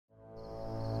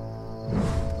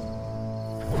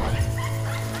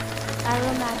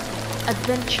aromatic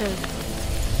adventure.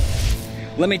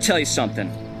 Let me tell you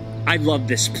something. I love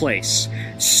this place.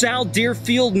 South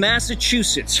Deerfield,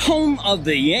 Massachusetts, home of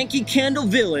the Yankee Candle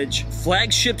Village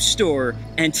flagship store.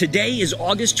 And today is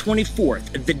August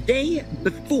 24th, the day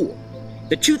before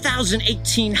the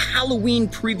 2018 Halloween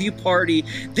preview party,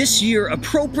 this year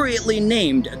appropriately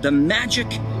named the Magic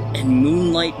and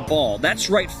Moonlight Ball. That's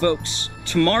right, folks.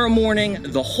 Tomorrow morning,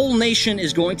 the whole nation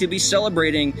is going to be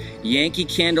celebrating Yankee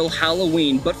Candle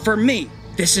Halloween. But for me,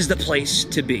 this is the place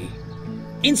to be.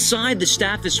 Inside, the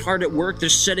staff is hard at work. They're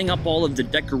setting up all of the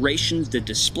decorations, the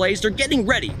displays. They're getting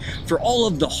ready for all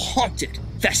of the haunted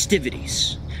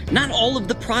festivities. Not all of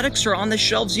the products are on the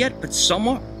shelves yet, but some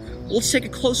are. Let's take a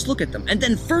close look at them. And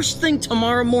then first thing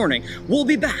tomorrow morning, we'll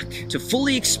be back to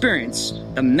fully experience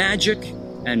the Magic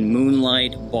and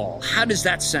Moonlight Ball. How does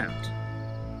that sound?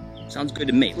 Sounds good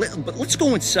to me. But let's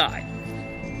go inside.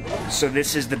 So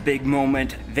this is the big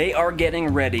moment. They are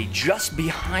getting ready just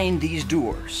behind these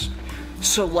doors.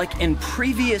 So like in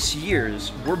previous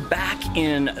years, we're back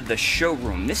in the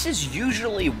showroom. This is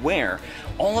usually where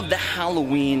all of the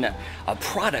Halloween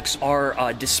products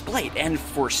are displayed and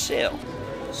for sale.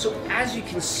 So as you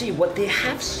can see, what they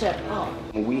have set up,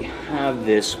 we have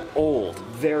this old,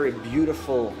 very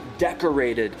beautiful,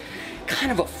 decorated,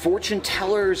 kind of a fortune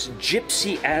teller's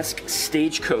gypsy-esque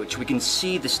stagecoach. We can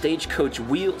see the stagecoach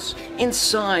wheels.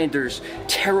 Inside, there's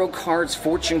tarot cards,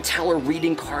 fortune teller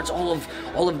reading cards, all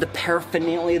of the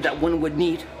paraphernalia that one would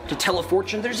need to tell a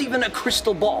fortune. There's even a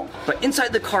crystal ball. But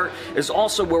inside the cart is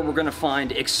also where we're gonna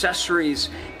find accessories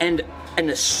and an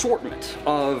assortment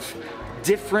of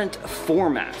different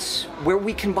formats where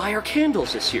we can buy our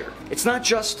candles this year. It's not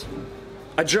just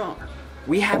a jar.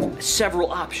 We have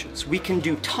several options. We can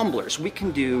do tumblers, we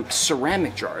can do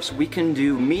ceramic jars, we can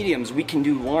do mediums, we can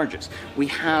do larges. We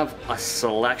have a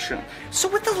selection. So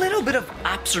with a little bit of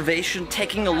observation,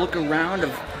 taking a look around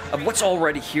of what's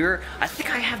already here, I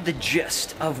think I have the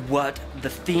gist of what the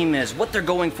theme is, what they're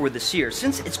going for this year.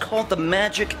 Since it's called the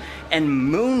Magic and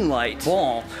Moonlight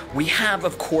Ball, we have,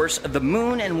 of course, the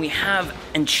moon, and we have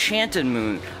Enchanted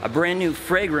Moon, a brand new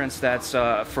fragrance that's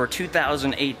for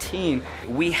 2018.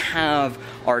 We have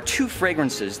our two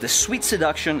fragrances, the Sweet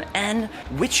Seduction and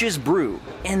Witch's Brew,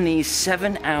 in these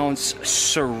 7-ounce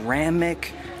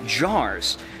ceramic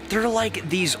jars. They're like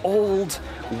these old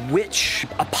witch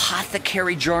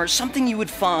apothecary jars, something you would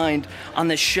find on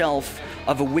the shelf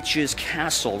of a witch's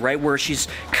castle, right, where she's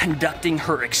conducting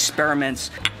her experiments.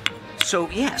 So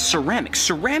yeah, ceramic.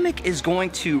 Ceramic is going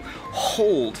to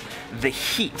hold the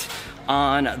heat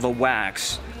on the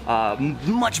wax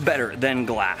much better than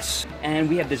glass. And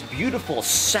we have this beautiful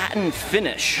satin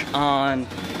finish on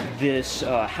this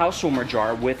house warmer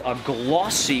jar with a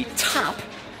glossy top.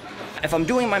 If I'm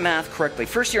doing my math correctly,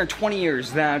 first year in 20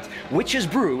 years that Witch's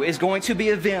Brew is going to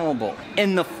be available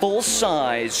in the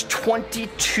full-size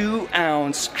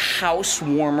 22-ounce house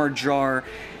warmer jar.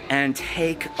 And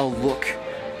take a look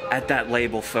at that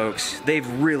label, folks. They've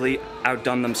really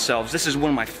outdone themselves. This is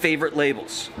one of my favorite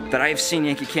labels that I have seen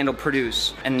Yankee Candle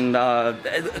produce in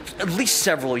at least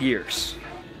several years.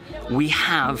 We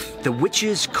have the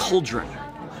Witch's Cauldron,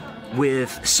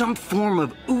 with some form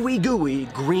of ooey gooey,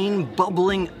 green,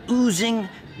 bubbling, oozing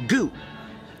goo,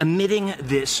 emitting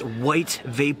this white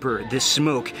vapor, this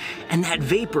smoke, and that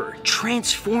vapor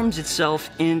transforms itself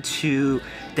into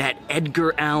that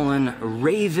Edgar Allan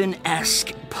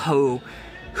Raven-esque Poe,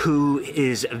 who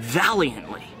is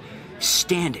valiantly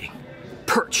standing,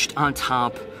 perched on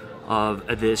top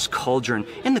of this cauldron.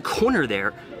 In the corner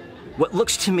there, what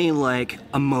looks to me like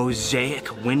a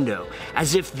mosaic window,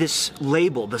 as if this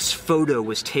label, this photo,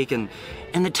 was taken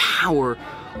in the tower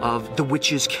of the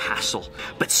witch's castle.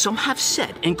 But some have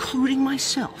said, including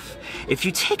myself, if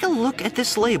you take a look at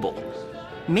this label,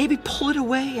 maybe pull it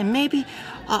away and maybe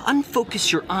unfocus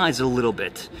your eyes a little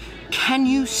bit, can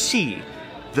you see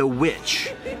the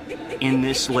witch in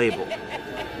this label?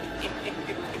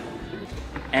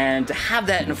 And to have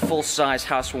that in a full-size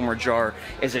house warmer jar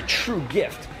is a true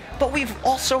gift. But we've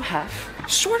also have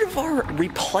sort of our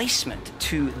replacement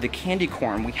to the candy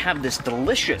corn. We have this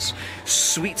delicious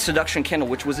Sweet Seduction candle,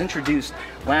 which was introduced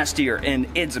last year, and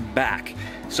it's back.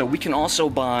 So we can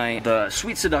also buy the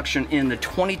Sweet Seduction in the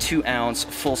 22-ounce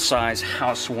full-size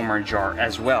house warmer jar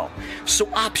as well. So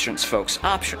options, folks,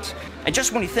 options. And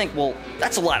just when you think, well,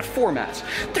 that's a lot of formats,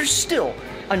 there's still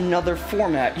another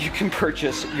format you can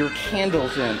purchase your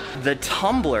candles in. The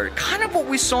tumbler, kind of what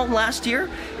we saw last year.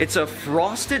 It's a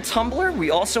frosted tumbler.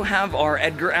 We also have our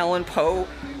Edgar Allan Poe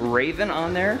Raven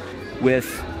on there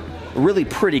with a really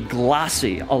pretty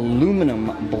glossy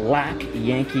aluminum black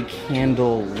Yankee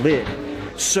Candle lid.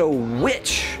 So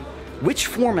which Which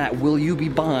format will you be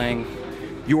buying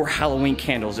your Halloween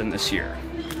candles in this year?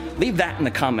 Leave that in the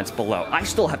comments below. I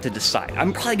still have to decide.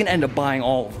 I'm probably gonna end up buying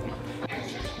all of them.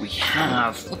 We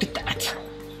have, look at that,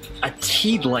 a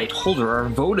tea light holder or a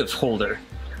votive holder.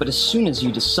 But as soon as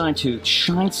you decide to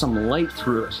shine some light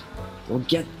through it, you'll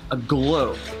get a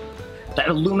glow that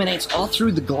illuminates all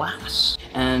through the glass.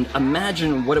 And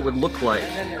imagine what it would look like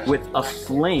with a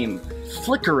flame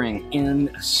flickering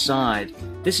inside.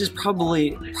 This is probably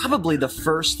the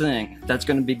first thing that's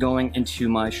gonna be going into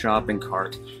my shopping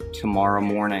cart tomorrow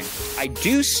morning. I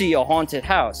do see a haunted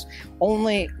house,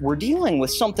 only we're dealing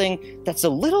with something that's a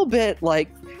little bit like,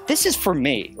 this is for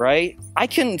me, right? I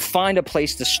can find a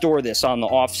place to store this on the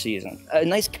off season, a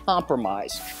nice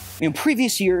compromise. In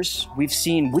previous years, we've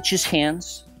seen witches'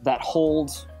 hands that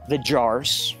hold the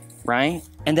jars, right?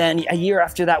 And then a year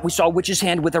after that, we saw a witch's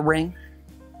hand with a ring.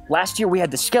 Last year, we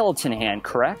had the skeleton hand,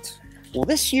 correct? Well,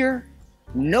 this year,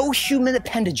 no human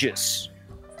appendages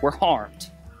were harmed.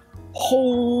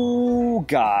 Oh,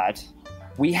 God.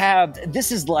 We have,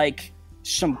 this is like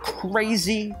some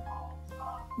crazy,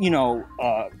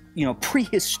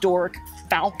 prehistoric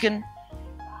falcon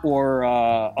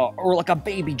or like a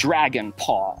baby dragon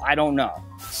paw. I don't know.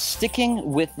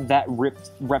 Sticking with that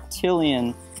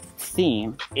reptilian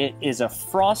theme, it is a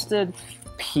frosted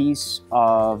piece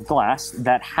of glass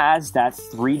that has that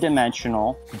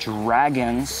three-dimensional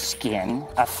dragon skin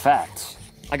effect.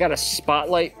 I got a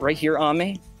spotlight right here on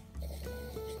me.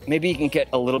 Maybe you can get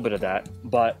a little bit of that,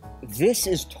 but this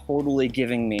is totally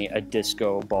giving me a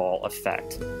disco ball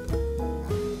effect.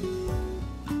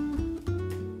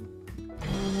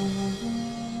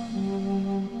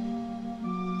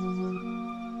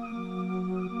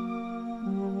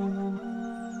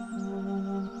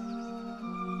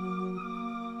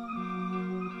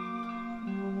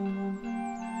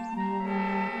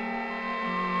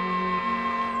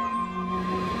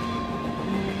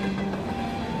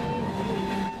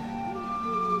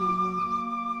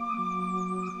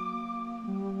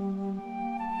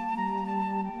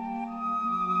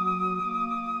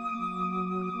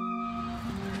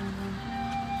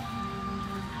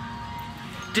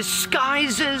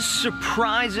 Disguises,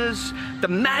 surprises, the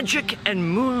magic and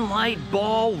Moonlight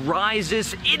Ball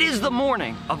rises. It is the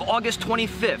morning of August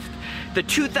 25th, the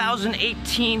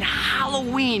 2018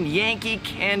 Halloween Yankee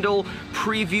Candle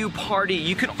Preview Party.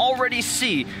 You can already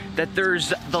see that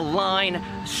there's the line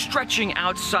stretching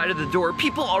outside of the door.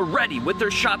 People are ready with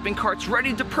their shopping carts,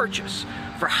 ready to purchase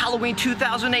for Halloween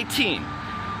 2018.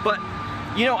 But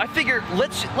I figure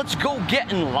let's go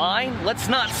get in line. Let's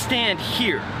not stand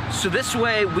here. So this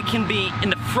way we can be in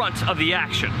the front of the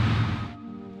action.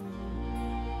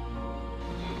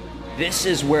 This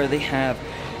is where they have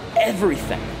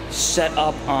everything set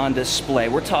up on display.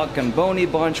 We're talking Boney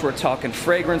Bunch, we're talking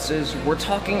fragrances, we're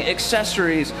talking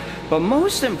accessories, but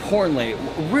most importantly,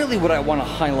 really what I want to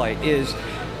highlight is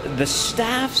the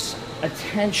staff's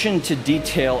attention to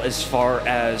detail as far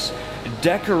as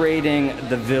decorating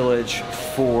the village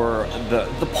for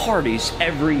the parties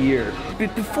every year.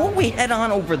 But before we head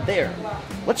on over there,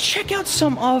 let's check out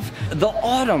some of the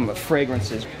autumn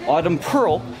fragrances. Autumn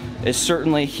Pearl is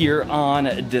certainly here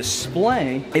on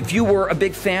display. If you were a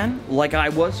big fan, like I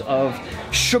was, of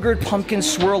Sugared Pumpkin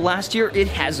Swirl last year, it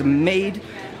has made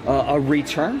a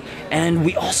return. And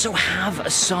we also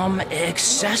have some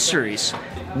accessories.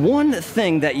 One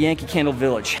thing that Yankee Candle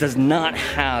Village does not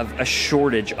have a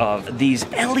shortage of, these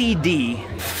LED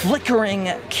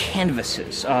flickering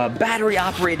canvases, battery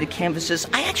operated canvases.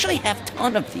 I actually have a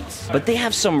ton of these, but they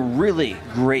have some really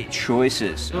great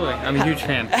choices. Really? I'm a huge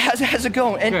fan. How's it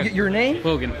going? And your name?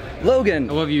 Logan. Logan.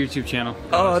 I love your YouTube channel.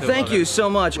 Oh, thank you so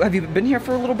much. Have you been here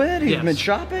for a little bit? Have you been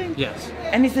shopping? Yes.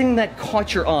 Anything that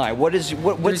caught your eye? What's on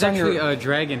your... There's actually a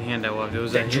dragon hand I loved. It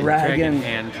was a dragon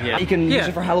hand. Yeah. You can use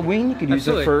it for Halloween. You can use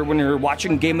it for when you're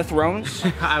watching Game of Thrones.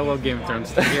 I love Game of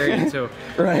Thrones. Very into.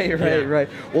 Right.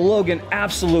 Well, Logan,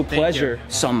 absolute pleasure.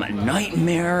 Some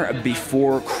Nightmare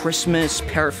Before Christmas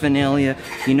paraphernalia.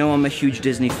 You know I'm a huge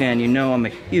Disney fan. You know I'm a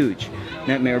huge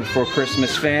Nightmare Before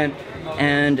Christmas fan.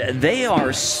 And they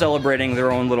are celebrating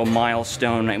their own little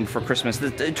milestone for Christmas.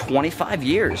 25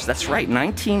 years, that's right,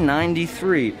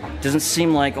 1993. Doesn't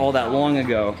seem like all that long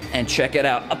ago. And check it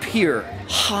out, up here,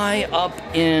 high up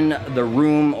in the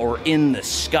room or in the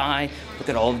sky, look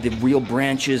at all of the real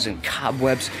branches and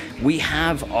cobwebs. We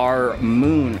have our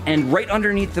moon. And right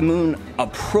underneath the moon,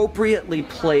 appropriately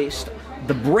placed,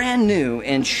 the brand new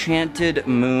Enchanted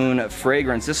Moon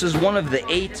fragrance. This is one of the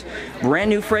 8 brand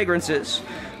new fragrances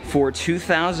for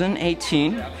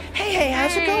 2018. Hey,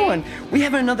 how's it going? We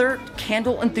have another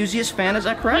Candle Enthusiast fan, is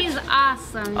that correct? He's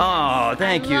awesome. Oh,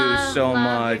 thank you so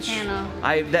much. Your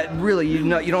channel. That really, you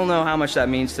don't know how much that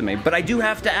means to me. But I do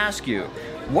have to ask you,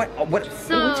 what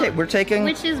we're taking?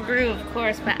 Which is brew, of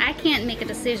course, but I can't make a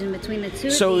decision between the two.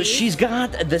 So of these. she's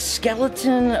got the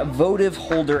skeleton votive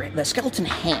holder, the skeleton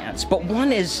hands, but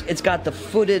one is, it's got the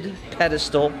footed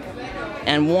pedestal,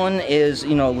 and one is,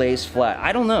 lays flat.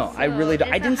 I don't know. I really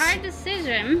don't. It's a hard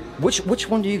decision. Which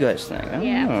one do you guys think? I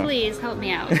don't know. Please help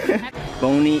me out.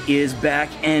 Boney is back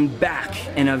in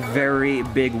a very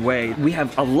big way. We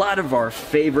have a lot of our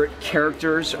favorite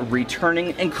characters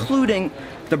returning, including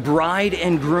the bride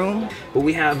and groom. But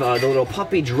we have the little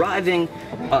puppy driving,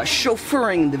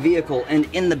 chauffeuring the vehicle, and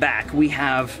in the back we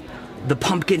have the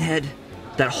pumpkin head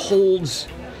that holds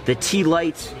the tea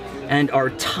light, and our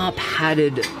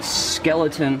top-hatted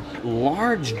skeleton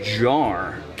large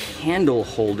jar candle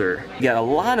holder. You got a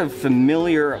lot of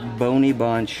familiar Boney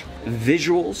Bunch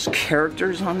visuals,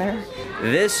 characters on there.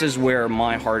 This is where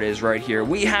my heart is right here.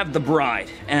 We have the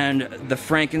bride and the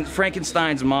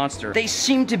Frankenstein's monster. They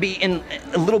seem to be in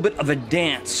a little bit of a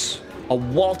dance, a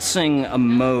waltzing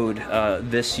mode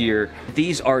this year.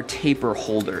 These are taper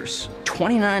holders,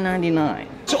 $29.99.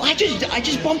 So I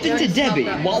just bumped into Debbie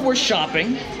while we're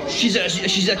shopping. She's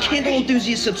a Candle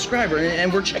Enthusiast subscriber,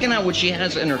 and we're checking out what she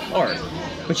has in her cart.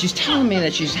 But she's telling me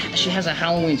that she has a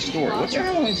Halloween story. What's your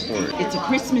Halloween story? It's a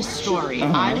Christmas story.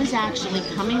 I was actually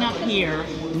coming up here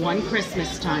one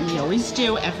Christmas time. We always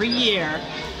do every year.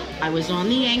 I was on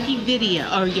the Yankee video,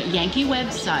 or Yankee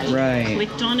website. Right.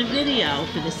 Clicked on a video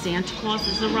for the Santa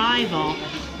Claus's arrival.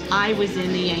 I was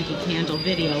in the Yankee Candle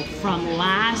video from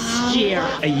last year.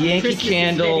 A Yankee Christmas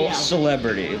Candle video.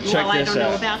 celebrity. Check Well, this out. I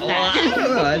don't know about that. I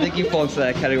don't know. I think you fall into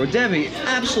that category. Debbie,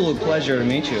 absolute pleasure to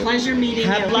meet you. Pleasure meeting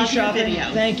Happy you. Love shopping. your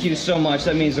video. Thank you so much.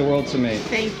 That means the world to me.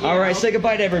 Thank you. All right, say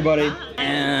goodbye to everybody.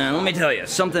 And let me tell you,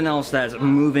 something else that's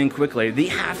moving quickly. They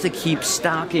have to keep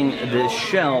stocking this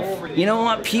shelf. You know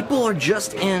what? People are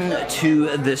just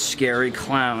into the scary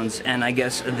clowns, and I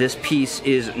guess this piece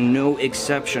is no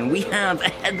exception. We have a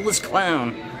headless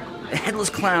clown. A headless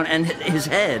clown, and his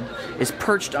head is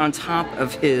perched on top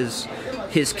of his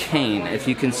cane, if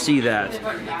you can see that.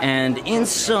 And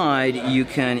inside, you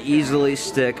can easily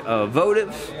stick a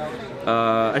votive,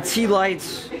 a tea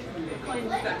light,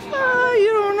 you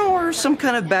don't know, or some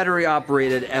kind of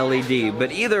battery-operated LED.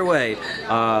 But either way,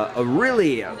 a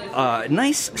really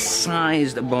nice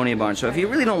sized Boney Bunch. So if you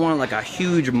really don't want like a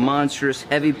huge, monstrous,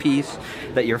 heavy piece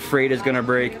that you're afraid is gonna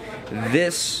break,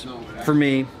 this, for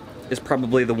me, is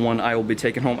probably the one I will be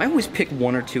taking home. I always pick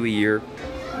one or two a year.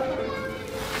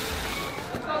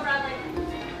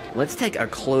 Let's take a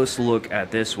close look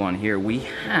at this one here. We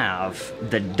have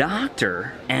the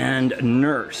doctor and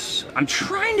nurse. I'm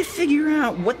trying to figure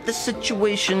out what the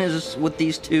situation is with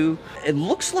these two. It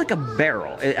looks like a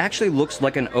barrel. It actually looks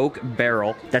like an oak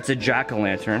barrel. That's a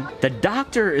jack-o'-lantern. The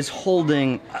doctor is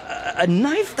holding a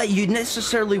knife that you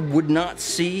necessarily would not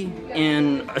see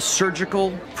in a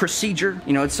surgical procedure.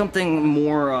 You know, it's something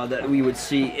more that we would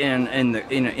see in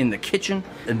the kitchen.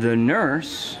 The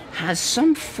nurse has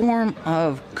some form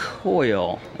of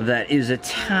coil that is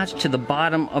attached to the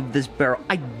bottom of this barrel.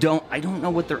 I don't know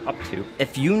what they're up to.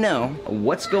 If you know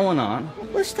what's going on,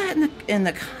 list that in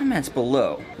the comments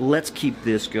below. Let's keep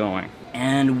this going.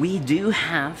 And we do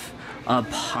have a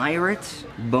pirate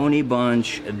Boney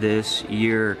Bunch this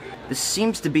year. This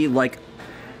seems to be like,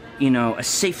 you know, a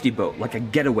safety boat, like a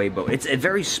getaway boat. It's a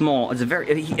very small,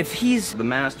 if he's the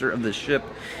master of the ship,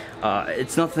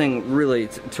 it's nothing really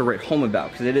to write home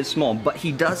about because it is small, but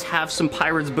he does have some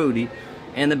pirate's booty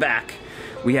in the back.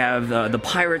 We have the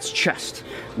pirate's chest,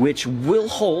 which will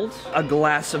hold a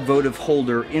glass of votive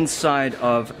holder inside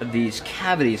of these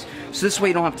cavities. So this way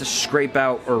you don't have to scrape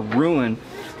out or ruin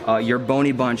your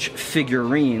Boney Bunch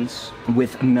figurines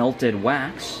with melted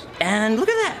wax. And look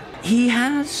at that. He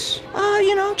has,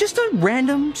 you know, just a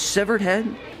random severed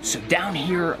head. So down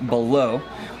here below,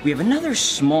 we have another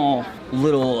small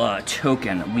little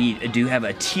token. We do have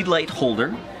a tea light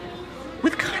holder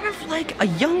with kind of like a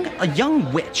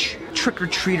young witch,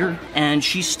 trick-or-treater, and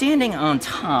she's standing on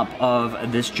top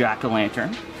of this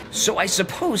jack-o'-lantern. So I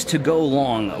suppose to go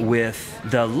along with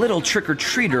the little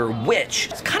trick-or-treater witch,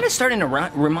 it's kind of starting to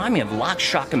remind me of Lock,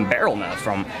 Shock, and Barrel now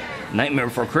from Nightmare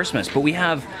Before Christmas, but we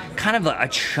have kind of a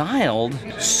child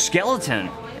skeleton,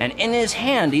 and in his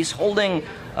hand he's holding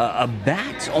a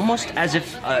bat, almost as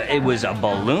if it was a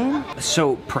balloon.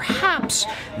 So perhaps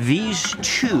these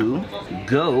two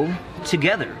go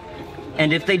together.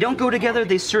 And if they don't go together,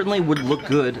 they certainly would look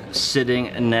good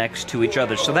sitting next to each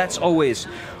other. So that's always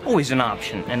an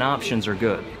option, and options are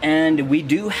good. And we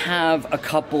do have a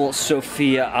couple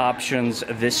Sophia options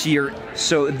this year.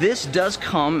 So this does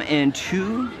come in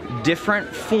two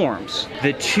different forms.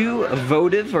 The two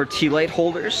votive or tea light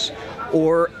holders,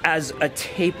 or as a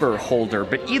taper holder.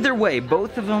 But either way,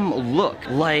 both of them look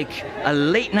like a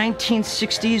late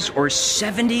 1960s or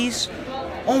 70s,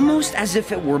 almost as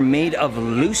if it were made of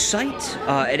lucite.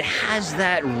 It has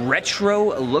that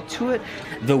retro look to it.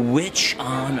 The witch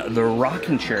on the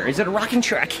rocking chair. Is it a rocking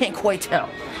chair? I can't quite tell.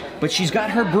 But she's got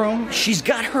her broom, she's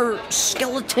got her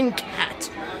skeleton cat.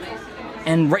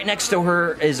 And right next to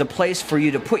her is a place for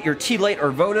you to put your tea light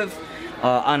or votive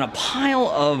on a pile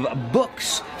of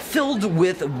books filled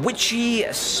with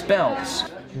witchy spells.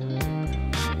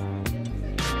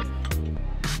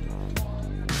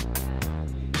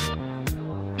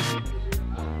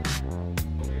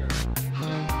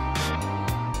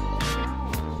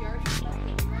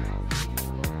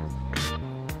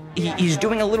 He's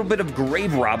doing a little bit of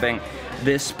grave robbing,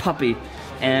 this puppy.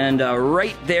 And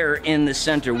right there in the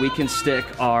center, we can stick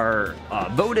our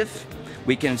votive,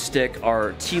 we can stick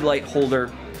our tea light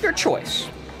holder, your choice.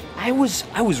 I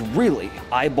was really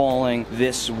eyeballing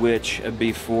this witch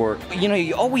before. You know,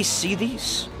 you always see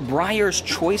these Briar's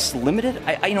Choice Limited.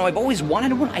 I've always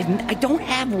wanted one. I don't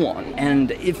have one.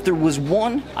 And if there was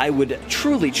one, I would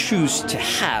truly choose to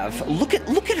have. Look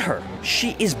at her.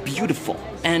 She is beautiful,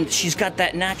 and she's got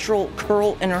that natural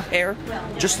curl in her hair,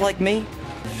 just like me.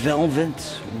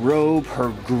 Velvet robe, her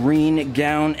green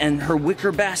gown, and her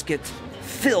wicker basket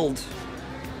filled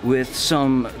with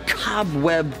some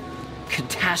cobweb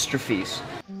catastrophes.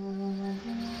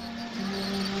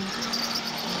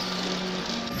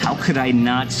 How could I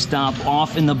not stop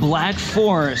off in the Black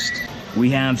Forest? We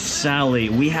have Sally,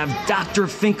 we have Dr.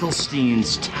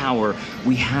 Finkelstein's tower,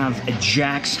 we have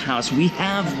Jack's house, we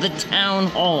have the town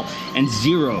hall, and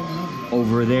Zero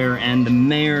over there, and the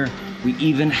mayor. We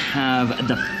even have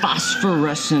the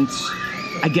phosphorescent,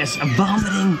 I guess,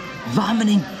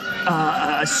 vomiting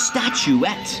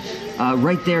statuette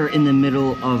right there in the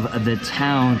middle of the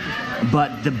town.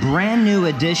 But the brand new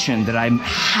addition that I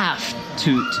have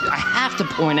to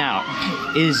point out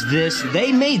is this.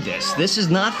 They made this. This is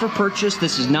not for purchase.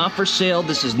 This is not for sale.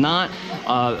 This is not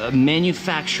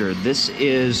manufactured. This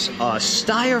is a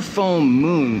styrofoam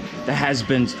moon that has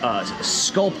been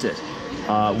sculpted.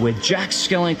 With Jack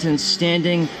Skellington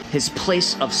standing his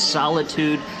place of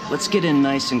solitude. Let's get in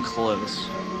nice and close.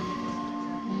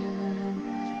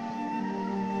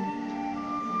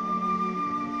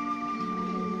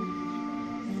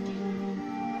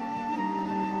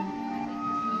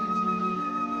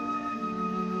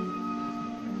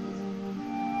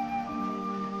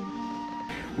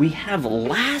 We have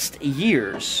last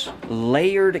year's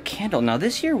layered candle. Now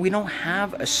this year we don't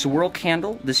have a swirl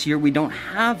candle. This year we don't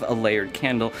have a layered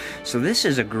candle. So this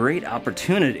is a great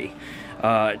opportunity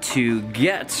to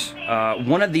get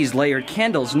one of these layered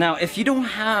candles. Now, if you don't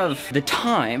have the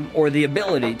time or the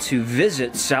ability to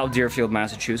visit South Deerfield,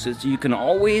 Massachusetts, you can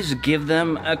always give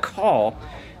them a call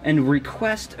and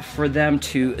request for them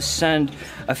to send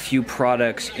a few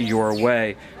products your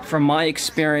way. From my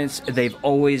experience, they've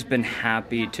always been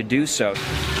happy to do so.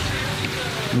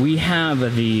 We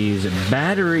have these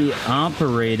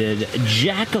battery-operated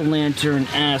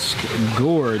jack-o'-lantern-esque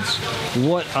gourds.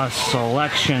 What a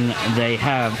selection they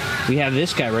have. We have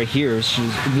this guy right here.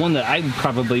 She's one that I would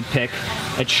probably pick.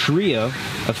 A trio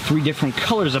of 3 different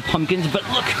colors of pumpkins. But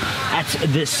look at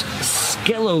this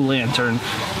Skello-lantern,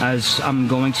 as I'm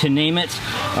going to name it.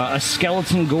 A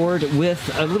skeleton gourd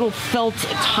with a little felt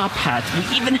top hat. We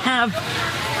even have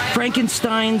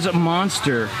Frankenstein's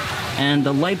monster. And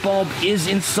the light bulb is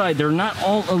inside. They're not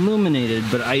all illuminated,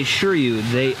 but I assure you,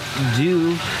 they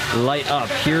do light up.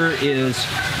 Here is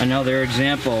another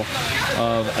example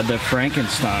of the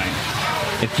Frankenstein.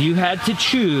 If you had to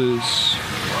choose,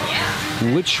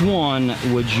 which one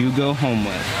would you go home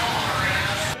with?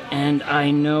 And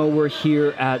I know we're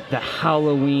here at the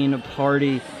Halloween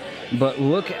party, but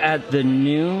look at the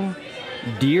new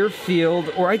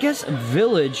Deerfield, or I guess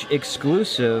Village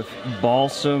exclusive,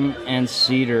 balsam and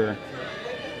cedar.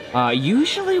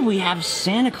 Usually we have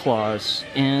Santa Claus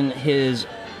in his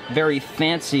very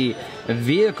fancy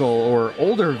vehicle or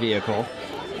older vehicle,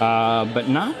 but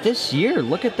not this year.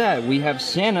 Look at that. We have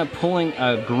Santa pulling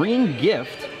a green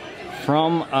gift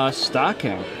from a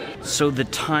stocking. So the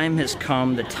time has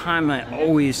come, the time I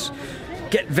always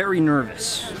get very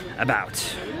nervous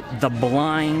about. The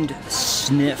blind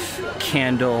sniff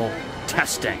candle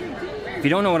testing. If you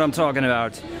don't know what I'm talking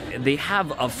about, they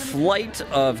have a flight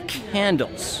of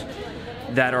candles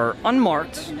that are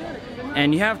unmarked,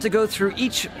 and you have to go through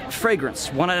each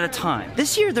fragrance one at a time.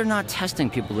 This year, they're not testing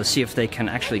people to see if they can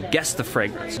actually guess the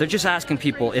fragrance. They're just asking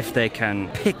people if they can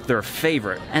pick their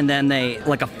favorite, and then they,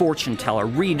 like a fortune teller,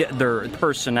 read their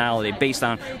personality based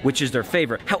on which is their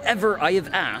favorite. However, I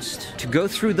have asked to go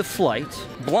through the flight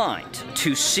blind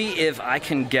to see if I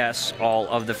can guess all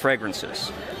of the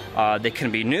fragrances. They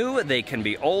can be new, they can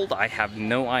be old, I have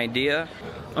no idea.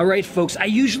 All right, folks, I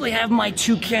usually have my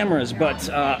 2 cameras, but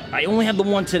I only have the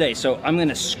one today, so I'm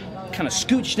gonna kind of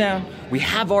scooch down. We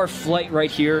have our flight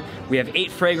right here. We have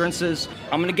 8 fragrances.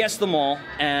 I'm gonna guess them all,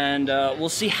 and we'll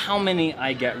see how many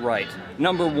I get right.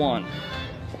 Number 1.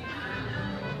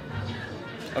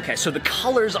 Okay, so the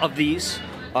colors of these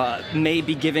may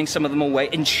be giving some of them away.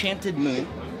 Enchanted Moon,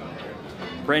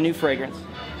 brand new fragrance.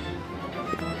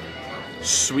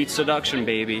 Sweet Seduction,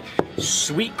 baby.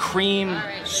 Sweet cream,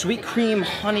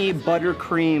 honey,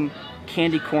 buttercream,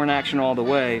 candy corn action all the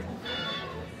way.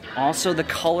 Also the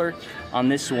color on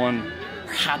this one,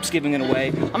 perhaps giving it away.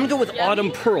 I'm gonna go with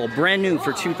Autumn Pearl, brand new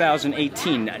for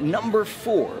 2018. Number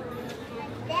 4.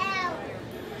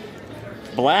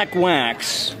 Black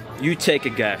Wax, you take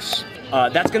a guess.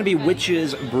 That's gonna be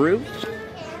Witch's Brew.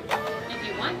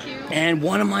 And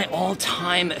one of my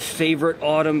all-time favorite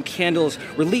autumn candles,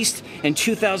 released in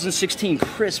 2016,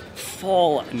 Crisp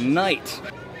Fall Night.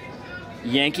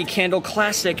 Yankee Candle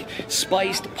Classic,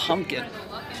 Spiced Pumpkin.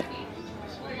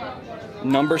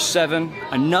 Number 7,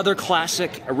 another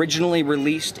classic, originally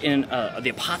released in the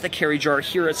apothecary jar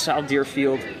here at Sal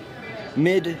Deerfield,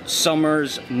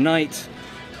 Midsummer's Night.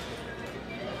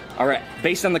 All right,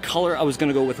 based on the color, I was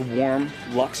gonna go with Warm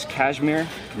Luxe Cashmere.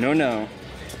 No.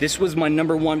 This was my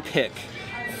number 1 pick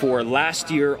for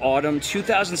last year, autumn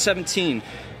 2017,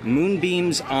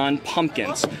 Moonbeams on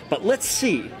Pumpkins. But let's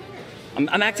see, I'm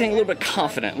acting a little bit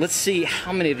confident. Let's see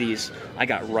how many of these I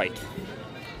got right.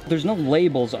 There's no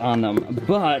labels on them,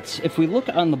 but if we look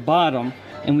on the bottom,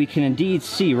 and we can indeed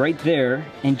see right there,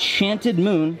 Enchanted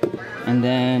Moon, and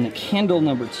then candle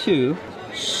number 2,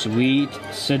 Sweet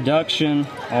Seduction.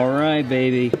 All right,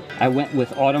 baby. I went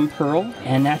with Autumn Pearl,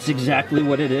 and that's exactly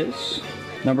what it is.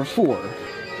 Number 4,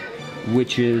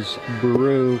 Witch's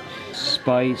Brew,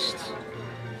 Spiced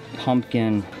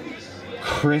Pumpkin,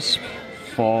 Crisp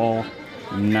Fall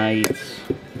Night.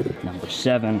 Number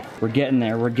 7, we're getting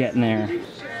there,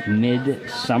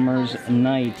 Midsummer's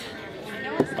Night.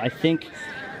 I think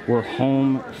we're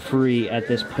home free at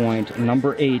this point.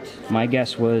 Number 8, my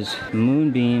guess was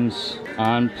Moonbeams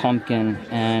on Pumpkin,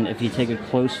 and if you take a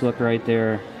close look right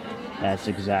there, that's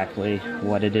exactly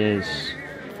what it is.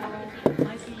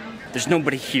 There's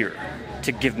nobody here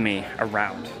to give me a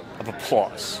round of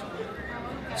applause.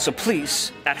 So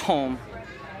please, at home,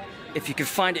 if you can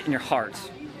find it in your heart,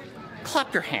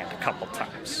 clap your hand a couple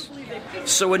times.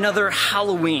 So another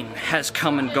Halloween has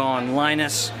come and gone,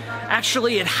 Linus.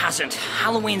 Actually, it hasn't.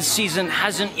 Halloween season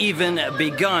hasn't even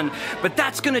begun, but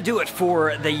that's gonna do it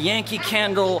for the Yankee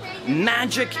Candle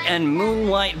Magic and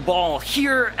Moonlight Ball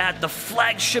here at the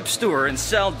flagship store in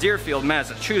Sal Deerfield,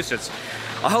 Massachusetts.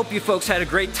 I hope you folks had a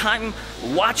great time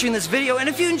watching this video, and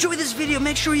if you enjoyed this video,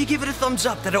 make sure you give it a thumbs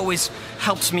up. That always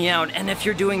helps me out. And if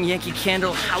you're doing Yankee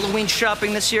Candle Halloween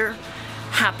shopping this year,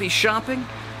 happy shopping.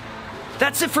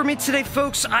 That's it for me today,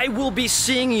 folks. I will be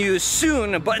seeing you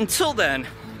soon, but until then,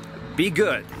 be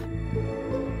good.